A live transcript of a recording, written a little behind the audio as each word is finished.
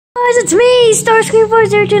Guys, it's me,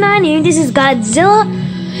 Starscream4029 here. This is Godzilla,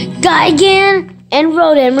 Gigan, and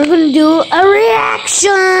Rodan. We're gonna do a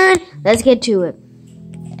reaction. Let's get to it.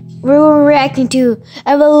 We're reacting to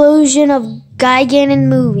evolution of Gigan in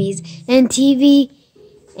movies and TV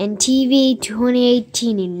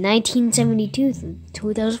 2018 in 1972 through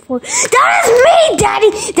 2004. That is me,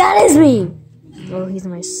 Daddy. That is me. Oh, he's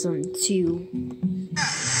my son too.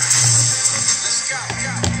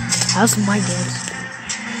 How's my dad?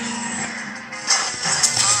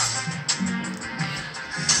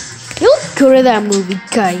 You look good at that movie,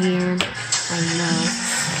 Gigan. I know.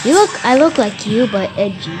 I look like you, but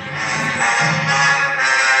edgy.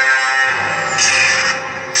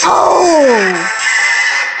 Oh!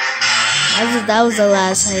 That was the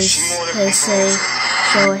last Heisei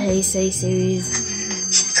series.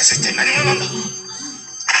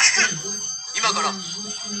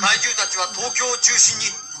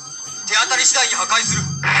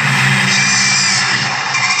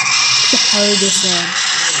 How did this end?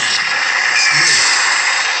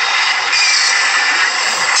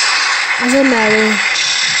 Doesn't matter.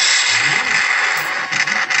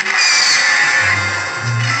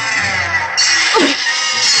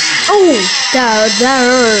 Oh, that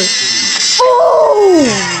hurt. Oh.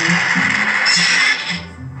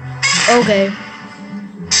 Okay.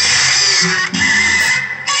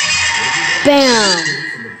 Bam.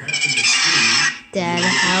 Dad,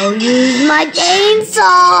 how use my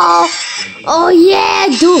chainsaw? Oh yeah,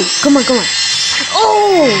 dude. Come on.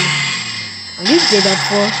 Oh. You did that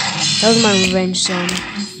for? That was my revenge, son. The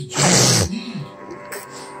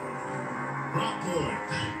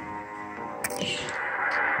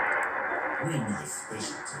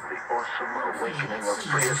awesome awakening of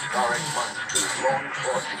prehistoric monsters long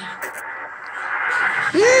fought.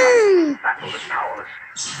 Battle is powerless.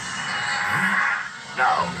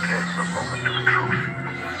 Now comes the moment of truth.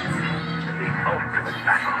 The ultimate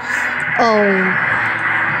battle. Oh.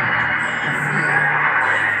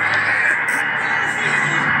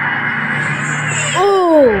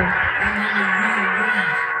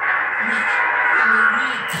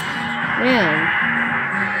 Man.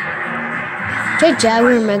 Take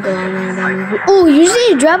Jaguar and Megalon in that movie. Oh, you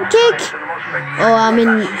see a drop kick?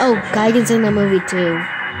 Oh, Gigan's in that movie too.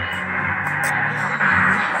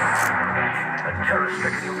 A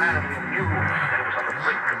terror-stricken humanity knew that it was on the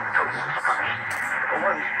brink of total destruction. A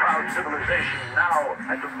once proud civilization now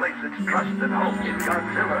had to place its trust and hope in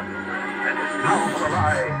Godzilla and his powerful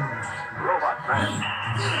ally, Robot Man.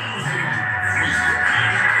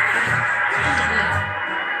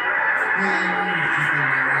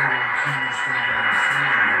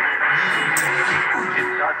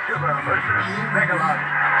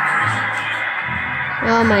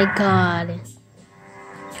 Oh my god.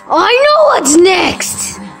 Oh, I know what's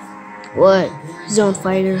next! What? Zone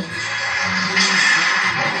Fighter.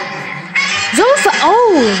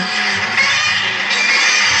 Oh!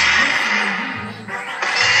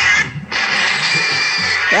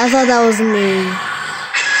 I thought that was me.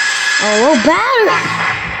 Oh, battery!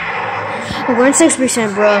 Oh, we're in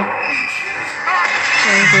 6%, bro.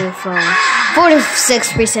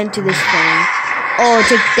 46% to this phone. Oh,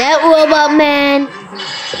 take that, Robot Man.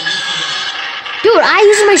 Dude, I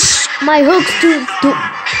use my hooks to do.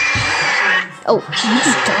 Oh, you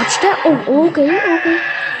just dodged that? Oh, okay.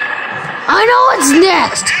 I know what's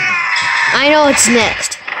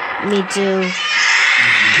next. Me too.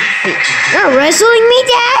 Hey, you're wrestling me,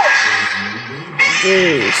 Dad?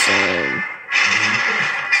 Dude, son.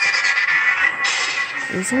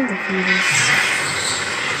 Is that the fetus?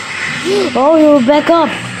 Oh, you're back up.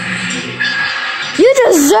 You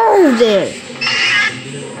deserved it.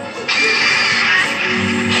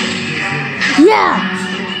 Yeah.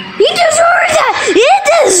 He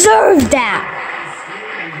deserved that.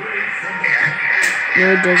 No,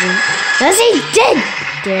 it doesn't. Yes, he did.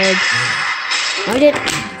 Dead. No, he did.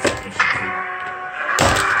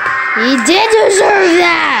 He did deserve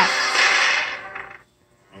that.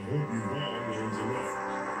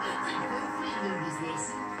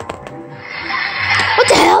 What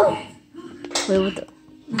the hell? Wait, what the?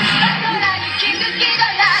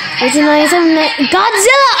 It's a nice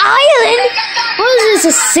Godzilla Island? What is this,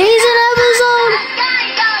 a season episode?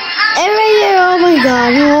 Every year, oh my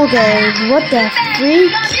god, okay. What the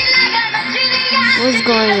freak? What's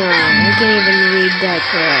going on? I can't even read that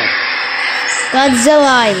crap. Godzilla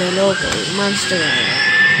Island, okay. Monster Island.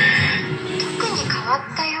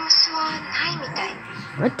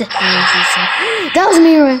 What the hell is he saying? That was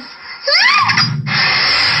me, right?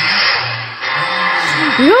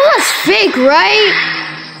 You know that's fake, right?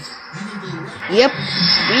 Yep.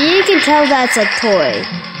 You can tell that's a toy.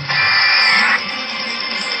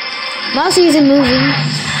 Mouse isn't moving.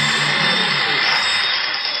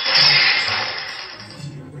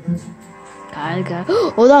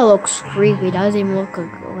 Oh, that looks creepy. That doesn't even look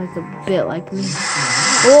like a bit like me.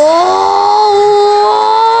 Oh!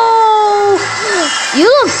 You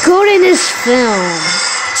look good in this film.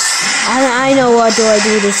 I know what do I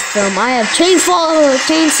do in this film. I have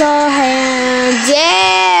chainsaw hands.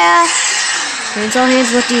 Yeah! Chainsaw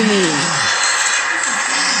hands, what do you mean?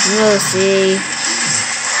 We'll see.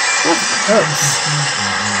 What hooks?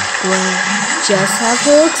 Well, just have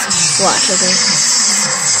hooks? Watch, okay.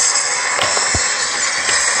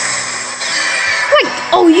 Wait,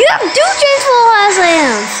 oh, you have two chainsaw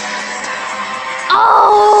hands!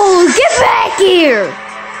 Oh, get back here!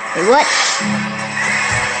 Wait, what?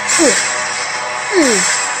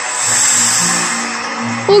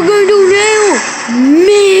 What are we gonna do now?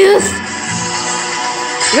 Myth!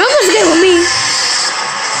 You're not gonna get with me!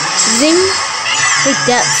 Zing! Take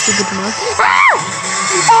that, stupid mouse. Ah!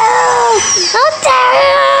 Oh! Don't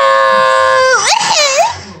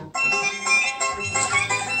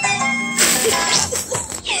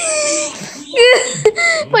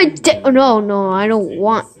tell no, I don't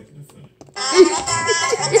want.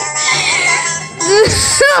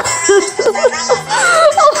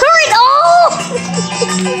 Oh, hurry!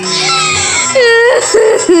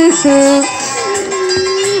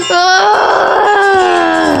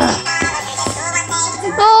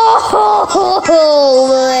 Oh,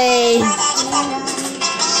 wait.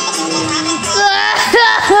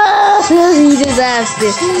 You just have to.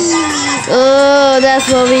 Oh, that's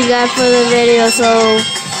what we got for the video. So,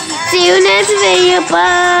 see you next video.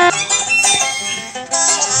 Bye.